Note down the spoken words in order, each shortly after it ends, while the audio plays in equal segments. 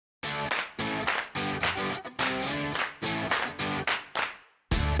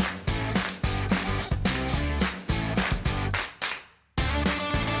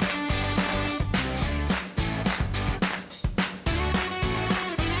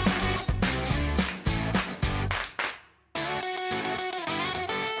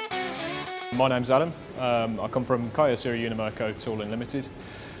my name's Adam. I come from Kaya Siri Unimoco Tooling Limited.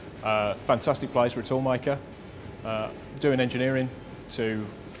 Fantastic place for a toolmaker. Doing engineering to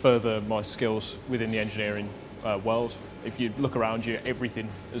further my skills within the engineering world. If you look around you, everything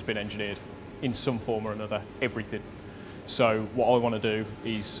has been engineered in some form or another, everything. So what I want to do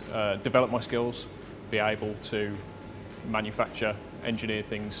is develop my skills, be able to manufacture, engineer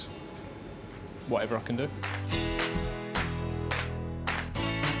things, whatever I can do.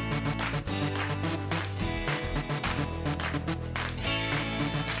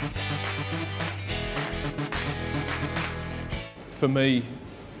 For me,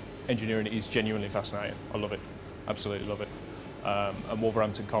 engineering is genuinely fascinating. I love it, absolutely love it. And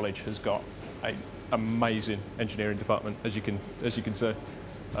Wolverhampton College has got an amazing engineering department, as you can see.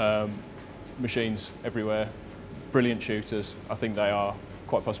 Machines everywhere, brilliant tutors. I think they are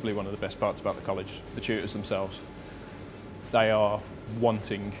quite possibly one of the best parts about the college. The tutors themselves, they are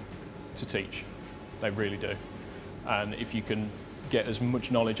wanting to teach. They really do. And if you can get as much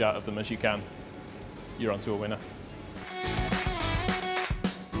knowledge out of them as you can, you're onto a winner.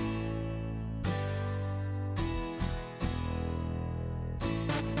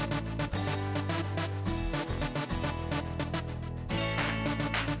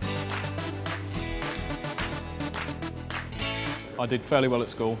 I did fairly well at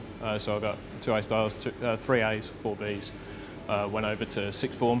school, so I got 2 A stars, 3 A's, 4 B's. Went over to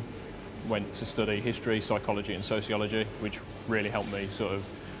sixth form, went to study history, psychology and sociology, which really helped me sort of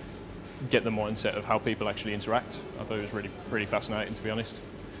get the mindset of how people actually interact. I thought it was really fascinating, to be honest.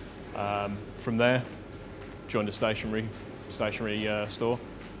 From there, joined a stationery store.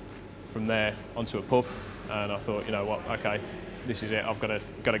 From there, onto a pub, and I thought, you know what, okay, this is it. I've got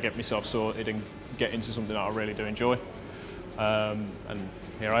to get myself sorted and get into something that I really do enjoy. And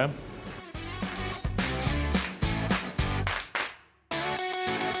here I am.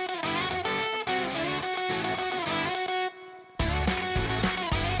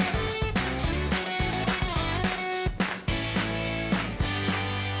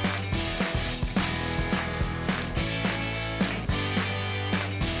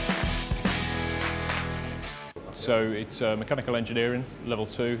 So it's mechanical engineering, level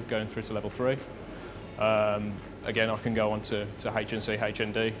 2, going through to level 3. Again, I can go on to HNC,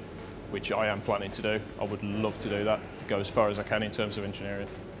 HND, which I am planning to do. I would love to do that, go as far as I can in terms of engineering.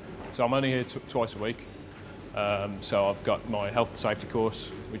 So I'm only here twice a week. So I've got my health and safety course,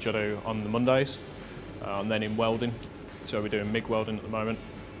 which I do on the Mondays. I'm then in welding, so we're doing MIG welding at the moment.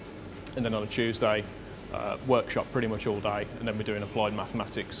 And then on a Tuesday, workshop pretty much all day, and then we're doing applied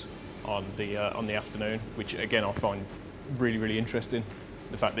mathematics on the afternoon, which again I find really interesting.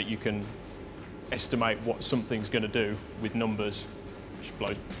 The fact that you can estimate what something's going to do with numbers, which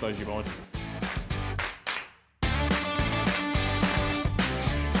blows your mind.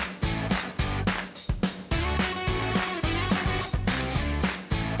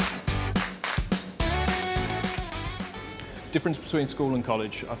 Difference between school and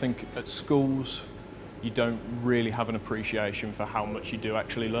college. I think at schools you don't really have an appreciation for how much you do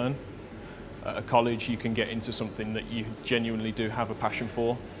actually learn. At college you can get into something that you genuinely do have a passion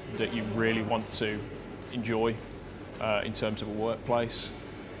for, that you really want to enjoy in terms of a workplace.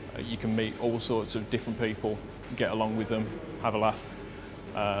 You can meet all sorts of different people, get along with them, have a laugh.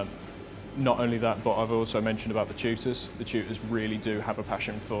 Not only that, but I've also mentioned about the tutors. The tutors really do have a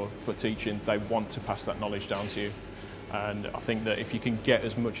passion for teaching. They want to pass that knowledge down to you. And I think that if you can get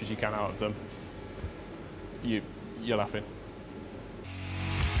as much as you can out of them, you're laughing.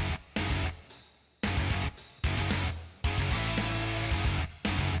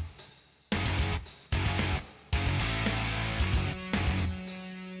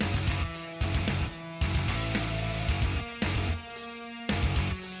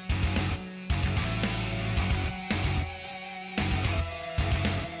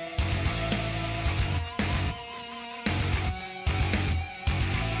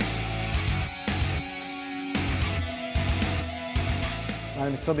 My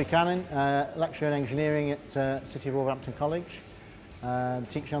name is Phil Buchanan, lecturer in engineering at City of Wolverhampton College.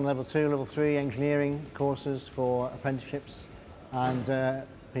 Teaching on level 2, level 3 engineering courses for apprenticeships and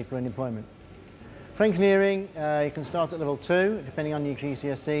people in employment. For engineering, you can start at level 2, depending on your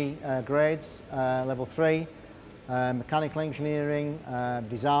GCSE grades. Level 3, mechanical engineering,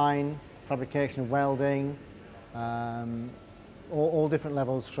 design, fabrication of welding, all different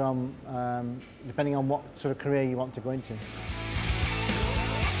levels from, depending on what sort of career you want to go into.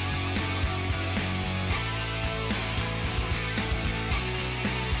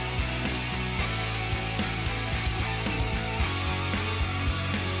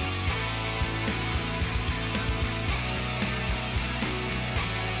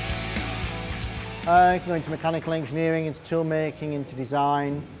 You can go into mechanical engineering, into tool making, into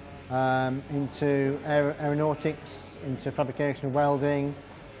design, into aeronautics, into fabrication and welding.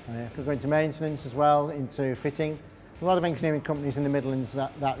 Could go into maintenance as well, into fitting. A lot of engineering companies in the Midlands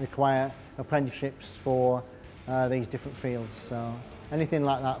that require apprenticeships for these different fields. So anything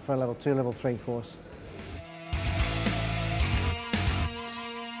like that for a level 2, level 3 course.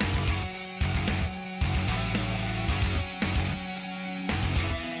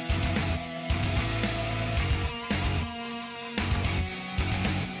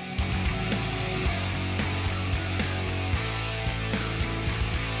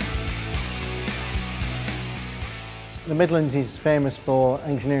 The Midlands is famous for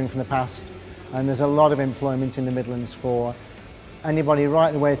engineering from the past, and there's a lot of employment in the Midlands for anybody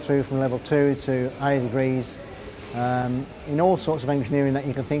right the way through from level 2 to higher degrees in all sorts of engineering that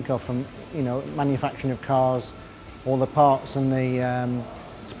you can think of, from manufacturing of cars, all the parts and the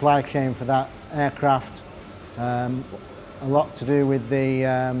supply chain for that, aircraft, a lot to do with the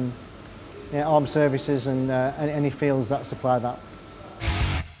armed services and any fields that supply that.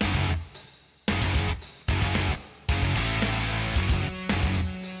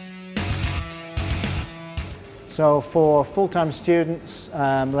 So for full-time students,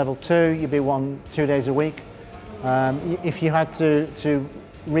 level 2, you'd be 2 days a week. If you had to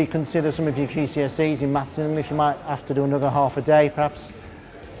reconsider some of your GCSEs in maths and English, you might have to do another half a day perhaps.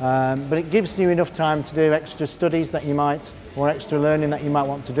 But it gives you enough time to do extra studies that you might, or extra learning that you might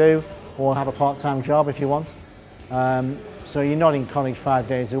want to do, or have a part-time job if you want. So you're not in college 5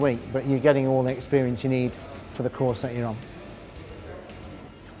 days a week, but you're getting all the experience you need for the course that you're on.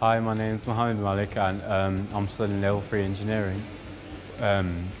 Hi, my name's Mohammed Malik and I'm studying level 3 engineering.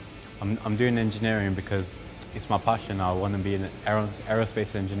 I'm doing engineering because it's my passion. I want to be an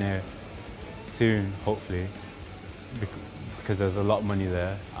aerospace engineer soon, hopefully, because there's a lot of money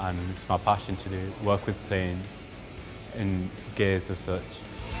there and it's my passion to work with planes and gears as such.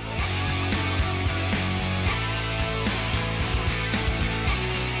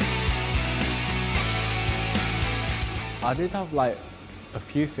 I did have a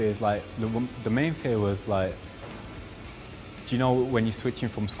few fears. The main fear was do you know when you're switching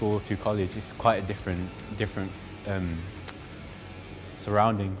from school to college, it's quite a different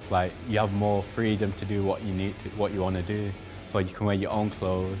surroundings. You have more freedom to do what you want to do. So you can wear your own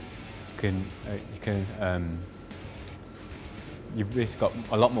clothes. You've basically got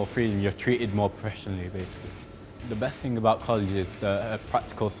a lot more freedom. You're treated more professionally, basically. The best thing about college is the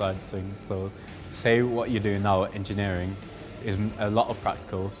practical side of things. So say what you're doing now, engineering, is a lot of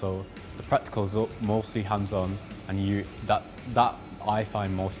practical, so the practical is mostly hands-on, and that I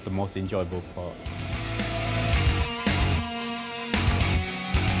find the most enjoyable part.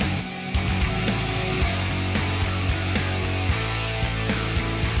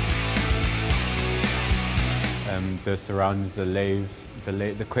 The surroundings, the lathes,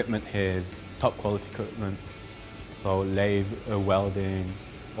 the equipment here is top quality equipment. So lathe, welding,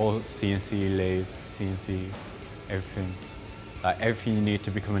 all CNC lathe, CNC, everything. Everything you need to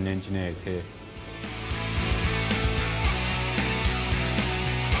become an engineer is here.